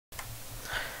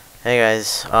Hey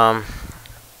guys,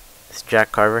 it's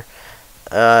Jack Carver.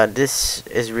 This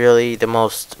is really the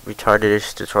most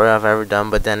retarded tutorial I've ever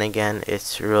done, but then again,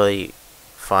 it's really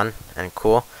fun and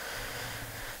cool.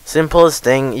 Simplest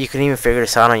thing, you can even figure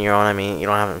this out on your own. I mean,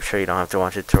 I'm sure you don't have to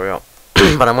watch a tutorial,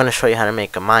 but I'm going to show you how to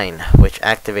make a mine, which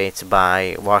activates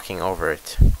by walking over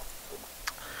it.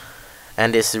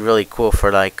 And this is really cool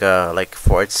for like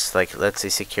forts, like let's say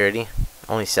security.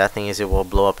 Only sad thing is it will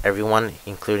blow up everyone,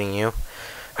 including you.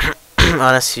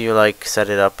 Unless you like set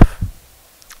it up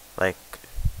like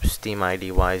Steam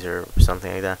ID wise or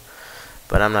something like that,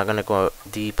 but I'm not gonna go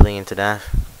deeply into that.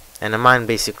 And the mine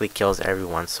basically kills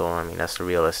everyone, so I mean that's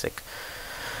realistic.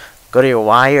 Go to your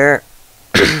wire,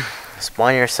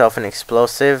 spawn yourself an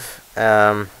explosive,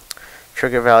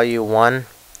 trigger value 1,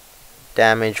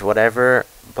 damage whatever,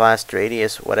 blast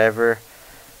radius whatever.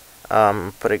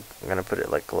 I'm gonna put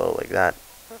it like low like that.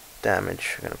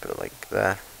 Damage, I'm gonna put it like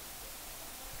that.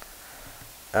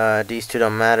 These two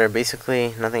don't matter.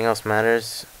 Basically, nothing else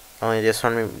matters. Only this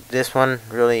one. This one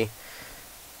really.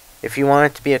 If you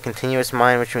want it to be a continuous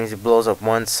mine, which means it blows up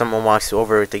once, someone walks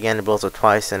over it again, it blows up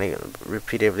twice, and it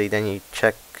repeatedly. Then you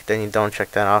check. Then you don't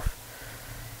check that off,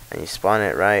 and you spawn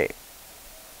it right.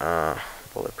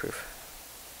 Bulletproof.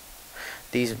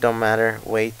 These don't matter.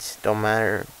 Weights don't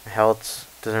matter. Health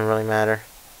doesn't really matter.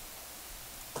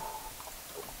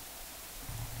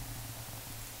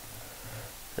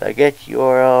 So get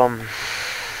your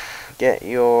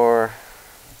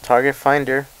target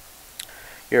finder,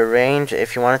 your range.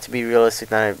 If you want it to be realistic,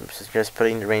 then I suggest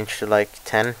putting the range to like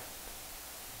 10,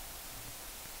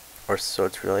 or so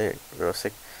it's really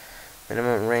realistic.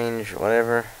 Minimum range,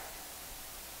 whatever.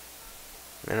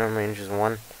 Minimum range is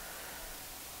 1.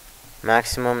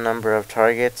 Maximum number of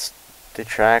targets to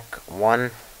track 1.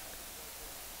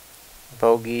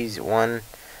 Bogeys 1.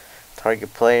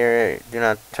 Target player, do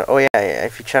not. Oh yeah,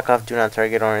 if you check off do not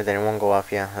target owner, then it won't go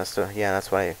off. Yeah,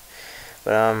 that's why.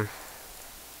 But I'm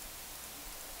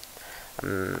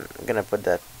gonna put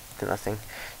that to nothing.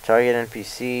 Target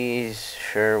NPCs,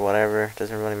 sure, whatever,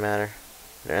 doesn't really matter.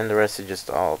 And the rest is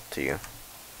just all to you.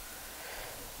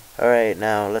 Alright,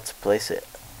 now let's place it.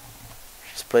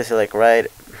 Just place it like right.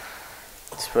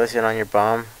 Just place it on your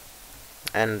bomb.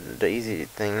 And the easy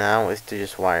thing now is to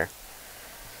just wire.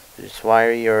 Just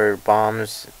wire your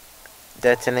bombs,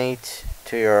 detonate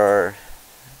to your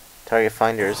target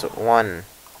finders 1.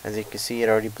 As you can see, it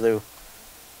already blew.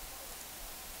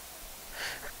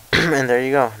 And there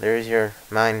you go. There's your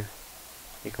mine.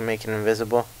 You can make it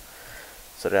invisible,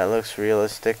 so that looks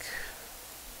realistic.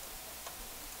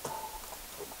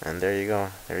 And there you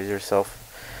go. There's yourself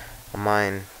a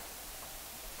mine.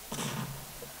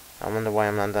 I wonder why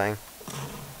I'm not dying.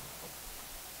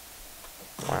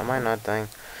 Why am I not dying?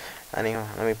 Anyhow,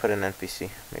 let me put an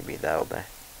NPC. Maybe that'll die.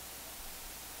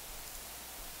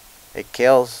 It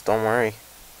kills, don't worry.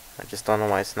 I just don't know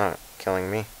why it's not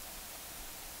killing me.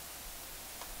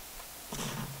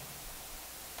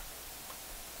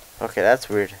 Okay, that's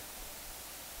weird.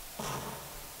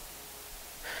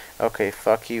 Okay,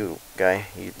 fuck you, guy.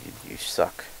 You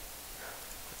suck.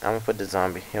 I'm gonna put the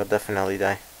zombie. He'll definitely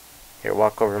die. Here,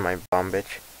 walk over my bomb,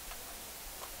 bitch.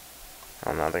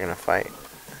 Oh no, they're gonna fight.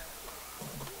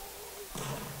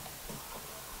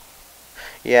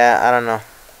 Yeah, I don't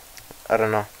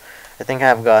know. I think I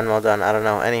have gotten well done. I don't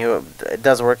know. Anywho, it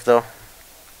does work though.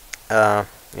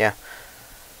 Yeah.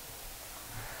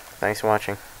 Thanks for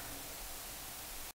watching.